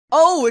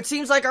Oh, it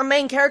seems like our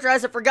main character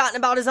hasn't forgotten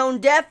about his own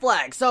death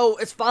flag, so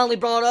it's finally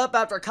brought up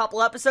after a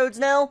couple episodes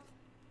now?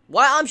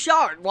 Why, I'm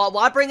shocked.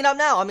 Why bring it up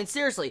now? I mean,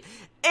 seriously.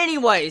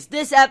 Anyways,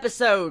 this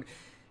episode,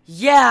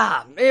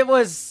 yeah, it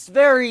was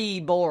very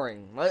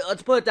boring.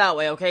 Let's put it that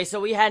way, okay? So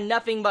we had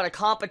nothing but a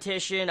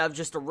competition of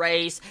just a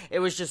race. It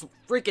was just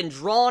freaking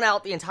drawn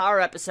out the entire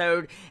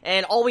episode,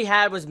 and all we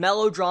had was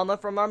melodrama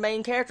from our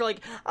main character,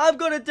 like, I'm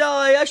gonna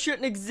die, I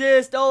shouldn't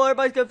exist, oh,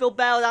 everybody's gonna feel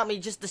bad without me.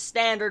 Just the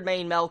standard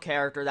main male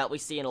character that we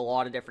see in a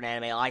lot of different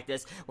anime like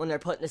this when they're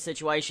put in a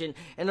situation,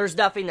 and there's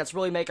nothing that's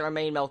really making our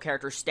main male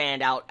character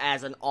stand out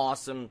as an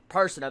awesome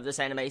person of this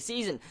anime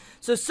season.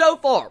 So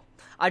far,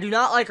 I do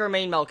not like our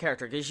main male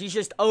character, because she's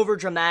just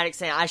over-dramatic,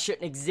 saying I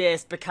shouldn't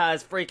exist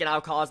because freaking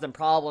I've caused them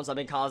problems, I've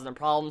been causing them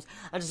problems.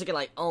 I'm just thinking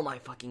like, oh my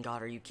fucking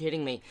god, are you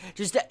kidding me?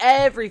 Just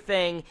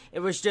everything, it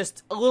was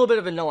just a little bit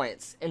of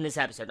annoyance in this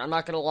episode, I'm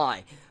not gonna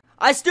lie.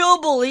 I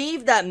still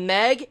believe that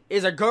Meg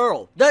is a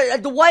girl.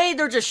 The way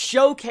they're just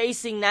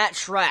showcasing that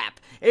trap,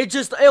 it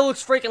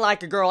looks freaking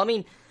like a girl. I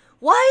mean,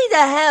 why the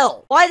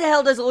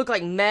hell does it look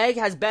like Meg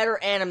has better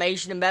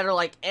animation and better,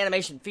 like,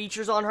 animation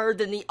features on her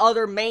than the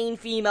other main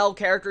female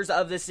characters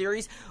of this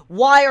series?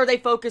 Why are they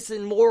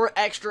focusing more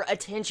extra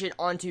attention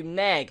onto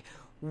Meg?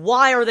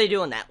 Why are they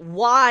doing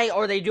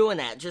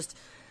that? Just,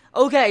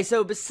 okay,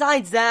 so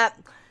besides that,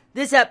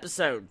 this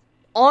episode,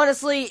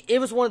 honestly, it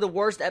was one of the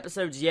worst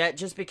episodes yet,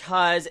 just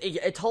because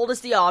it told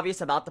us the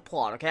obvious about the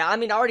plot, okay? I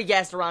mean, I already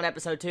guessed around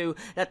episode 2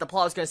 that the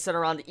plot is going to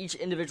center around each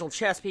individual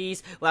chess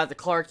piece. We'll have the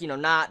clerk,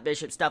 knight,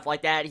 bishop, stuff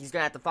like that. He's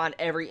going to have to find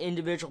every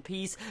individual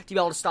piece to be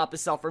able to stop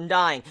himself from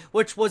dying,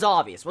 which was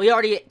obvious. We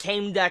already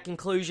came to that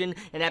conclusion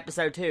in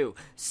episode 2.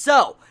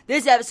 So,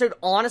 this episode,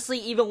 honestly,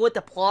 even with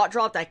the plot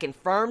drop that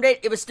confirmed it,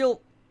 it was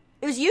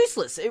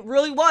useless. It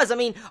really was. I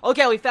mean,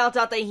 okay, we found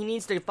out that he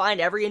needs to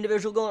find every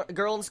individual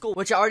girl in school,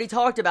 which I already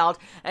talked about,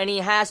 and he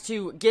has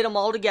to get them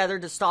all together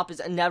to stop his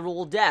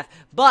inevitable death.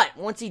 But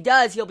once he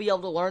does, he'll be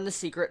able to learn the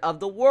secret of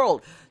the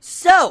world.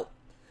 So,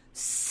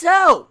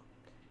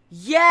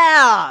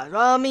 yeah,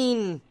 I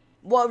mean,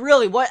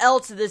 what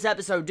else did this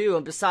episode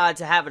do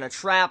besides having a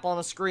trap on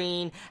the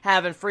screen,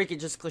 having freaking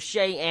just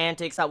cliche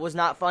antics that was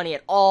not funny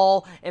at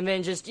all, and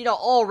then just,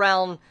 all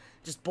around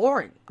just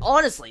boring.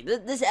 Honestly,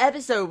 this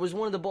episode was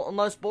one of the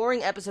most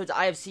boring episodes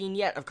I have seen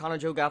yet of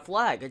Kanojo ga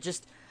Flag.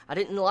 I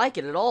didn't like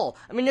it at all.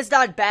 I mean, it's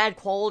not bad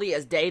quality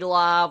as Date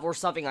Alive or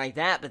something like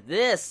that, but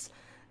this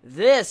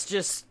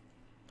just,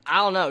 I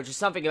don't know, just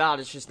something about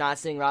it's just not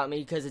sitting right with me,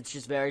 because it's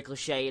just very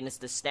cliche, and it's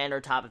the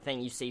standard type of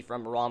thing you see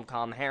from a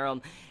rom-com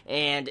harem,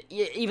 and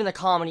even the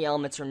comedy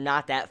elements are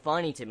not that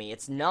funny to me.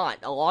 It's not.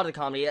 A lot of the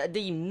comedy,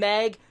 the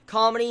Meg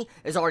comedy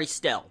is already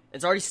stale.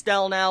 It's already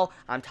stale now.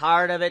 I'm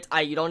tired of it.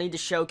 You don't need to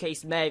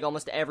showcase Meg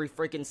almost every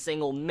freaking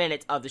single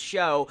minute of the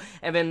show,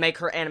 and then make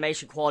her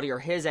animation quality or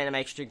his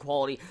animation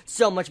quality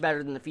so much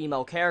better than the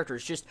female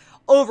characters. Just,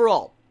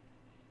 overall,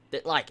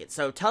 didn't like it.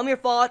 So tell me your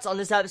thoughts on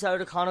this episode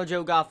of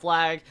Kanojo ga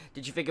Flag.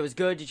 Did you think it was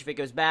good? Did you think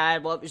it was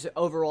bad? What was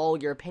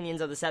overall your opinions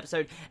of this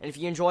episode? And if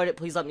you enjoyed it,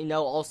 please let me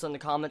know also in the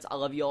comments. I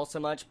love you all so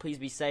much. Please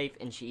be safe,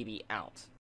 and Chibi out.